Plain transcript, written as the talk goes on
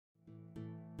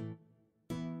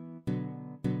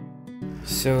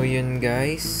So yun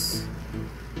guys,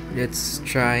 let's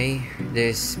try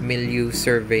this Milleu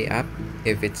survey app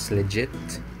if it's legit.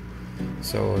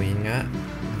 So yun nga,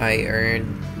 I earned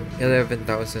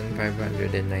 11,509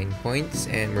 points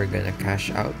and we're gonna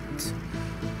cash out.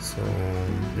 So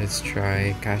let's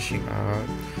try cashing out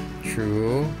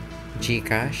through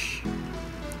GCash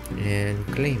and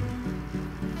claim.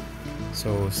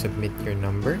 So submit your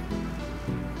number.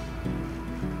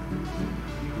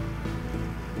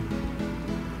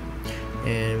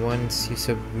 And once you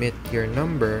submit your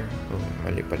number,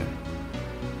 mali pala.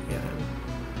 Yan.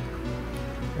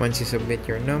 Once you submit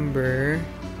your number,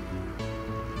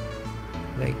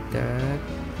 like that,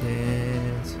 then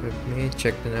submit,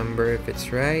 check the number if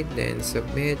it's right, then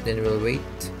submit, then we'll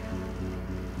wait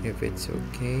if it's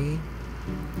okay.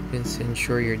 Please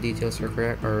ensure your details are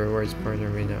correct. Our rewards partner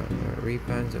without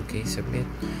refunds. Okay, submit.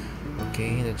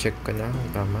 Okay, na-check ko na kung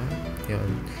tama. Yan.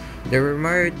 The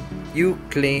reward you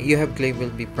have claimed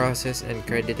will be processed and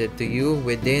credited to you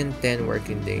within 10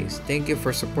 working days. Thank you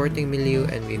for supporting Milleu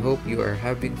and we hope you are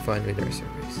having fun with our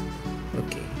service.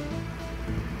 Okay.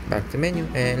 Back to menu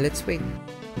and let's wait.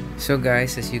 So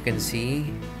guys, as you can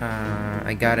see,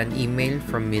 I got an email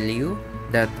from Milleu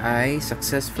that I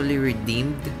successfully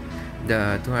redeemed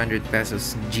the 200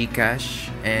 pesos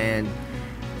GCash, and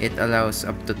it allows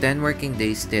up to 10 working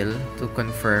days still to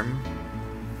confirm.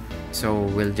 So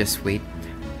we'll just wait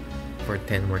for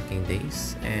 10 working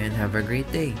days and have a great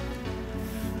day.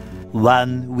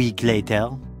 1 week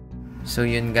later. So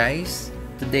yun guys,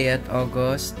 today at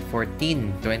August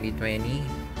 14, 2020,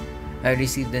 I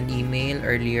received an email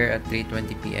earlier at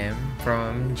 3:20 p.m.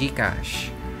 from GCash.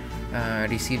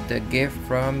 Received a gift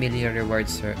from Milleu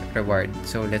Reward.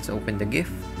 So let's open the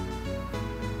gift.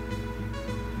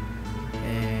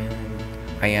 And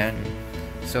ayan.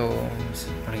 So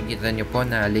makikita nyo po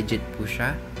na legit po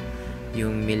siya,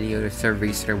 yung Milleu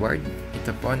Surveys Reward.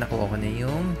 Ito po, nakuha ko na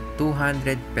yung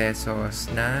 200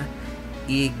 pesos na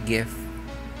e-gift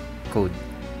code.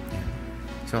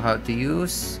 So how to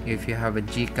use, if you have a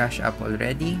GCash app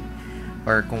already,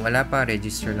 or kung wala pa,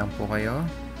 register lang po kayo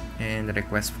and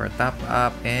request for top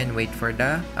up and wait for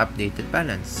the updated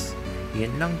balance.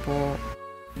 Yan lang po.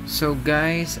 So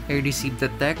guys, I received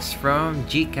a text from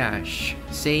GCash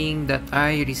saying that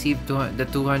I received the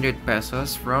 200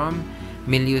 pesos from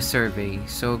Milleu Survey.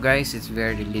 So guys, it's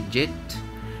very legit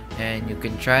and you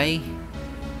can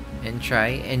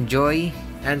enjoy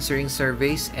answering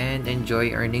surveys and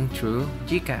enjoy earning through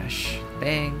GCash.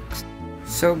 Thanks.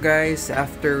 So guys,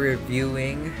 after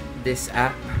reviewing this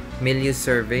app, Milleu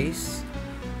Surveys,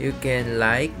 you can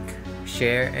like,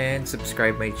 share, and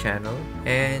subscribe my channel,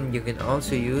 and you can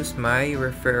also use my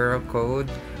referral code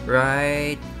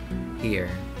right here.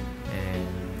 And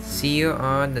see you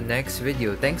on the next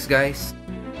video. Thanks guys.